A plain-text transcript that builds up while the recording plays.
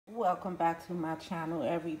welcome back to my channel,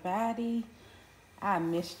 everybody. I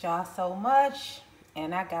missed y'all so much,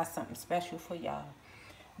 and I got something special for y'all.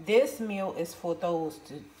 This meal is for those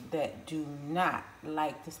that do not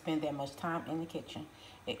like to spend that much time in the kitchen.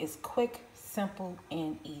 It is quick, simple,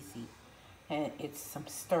 and easy, and it's some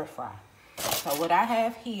stir fry. So what I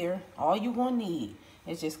have here, all you're gonna need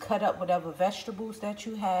is just cut up whatever vegetables that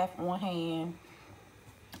you have on hand.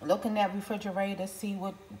 Look in that refrigerator, see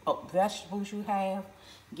what vegetables you have.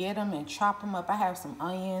 Get them and chop them up. I have some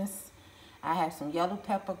onions, I have some yellow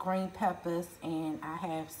pepper, green peppers, and I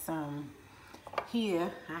have some here.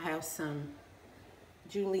 I have some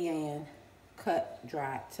julienne cut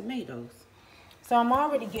dried tomatoes. So I'm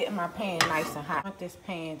already getting my pan nice and hot. I want this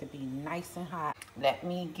pan to be nice and hot. Let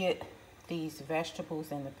me get these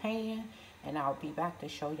vegetables in the pan, and I'll be back to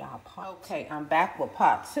show y'all part. Okay, I'm back with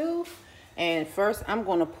part 2. And first, I'm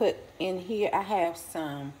going to put in here, I have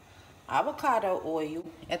some avocado oil.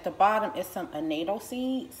 At the bottom is some annatto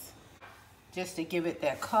seeds, just to give it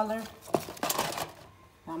that color.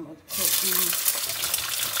 I'm going to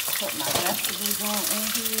put my vegetables on in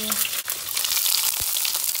here.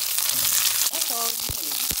 That's all you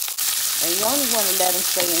need. And you only want to let them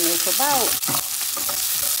stay in there for about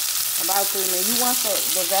 3 minutes. You want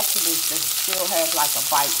the vegetables to still have like a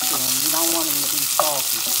bite to them. You don't want them to be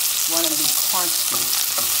soggy. You want them to be crunchy.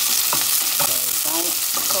 So don't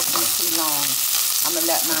cook them too long. I'm going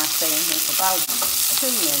to let mine stay in here for about 2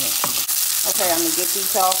 minutes. Okay, I'm going to get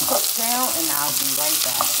these all cooked down, and I'll be right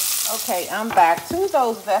back. Okay, I'm back. To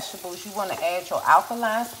those vegetables, you want to add your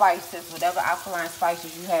alkaline spices, whatever alkaline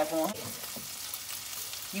spices you have on.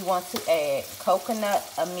 You want to add coconut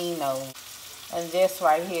aminos. And this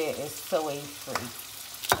right here is soy free.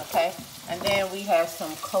 Okay? And then we have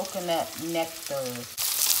some coconut nectar.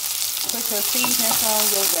 Put your seasonings on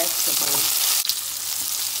your vegetables.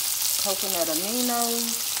 Coconut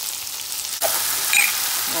aminos.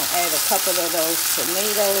 I'm going to add a couple of those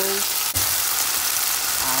tomatoes.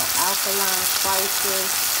 Our alkaline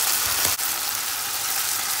spices.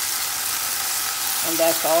 And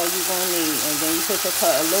that's all you're going to need. And then you put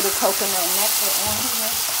a little coconut nectar on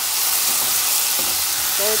here.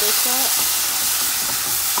 Stir this up,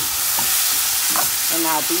 and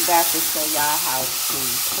I'll be back to show y'all how to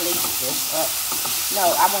plate this up. No,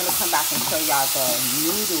 I want to come back and show y'all the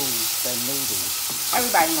noodles.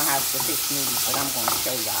 Everybody knows how to fix noodles, but I'm going to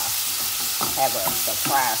show y'all. Have a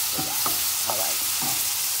surprise for y'all. All right.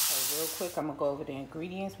 So real quick, I'm going to go over the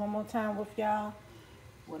ingredients one more time with y'all.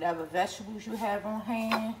 Whatever vegetables you have on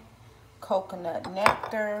hand, coconut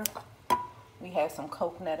nectar. We have some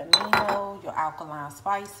coconut amino, your alkaline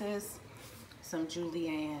spices, some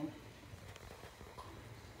julienne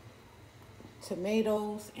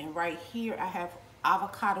tomatoes, and right here I have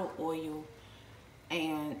avocado oil,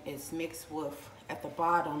 and it's mixed with, at the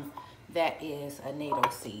bottom, that is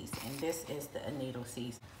annatto seeds, and this is the annatto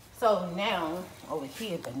seeds. So now over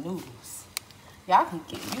here, the noodles. You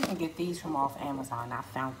can get these from off Amazon. I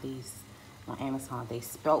found these on Amazon. They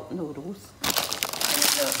Spelt Noodles. And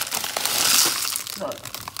look,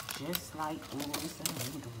 just like oodles and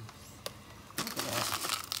noodles. Look at that.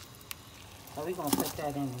 So we're going to put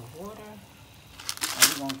that in the water. And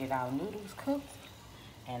we're going to get our noodles cooked.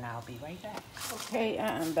 And I'll be right back. Okay,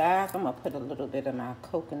 I'm back. I'm going to put a little bit of my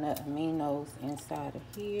coconut aminos inside of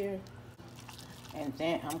here. And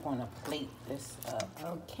then I'm going to plate this up.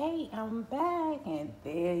 Okay, I'm back. And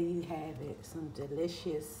there you have it. Some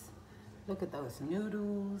delicious, look at those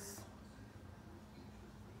noodles.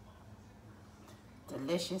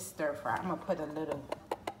 Delicious stir fry. I'm gonna put a little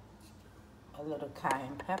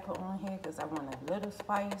cayenne pepper on here because I want a little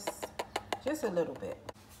spice, just a little bit.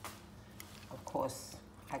 Of course,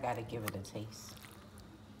 I gotta give it a taste.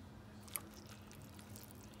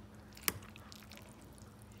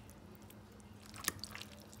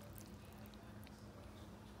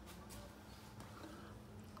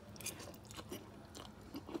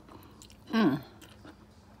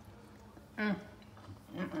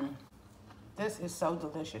 This is so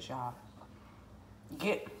delicious, y'all.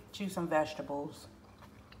 Get you some vegetables,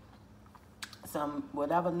 some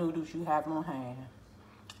whatever noodles you have on hand,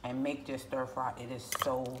 and make this stir fry. It is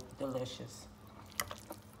so delicious.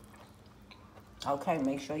 Okay,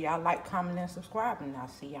 make sure y'all like, comment, and subscribe, and I'll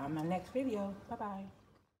see y'all in my next video. Bye-bye.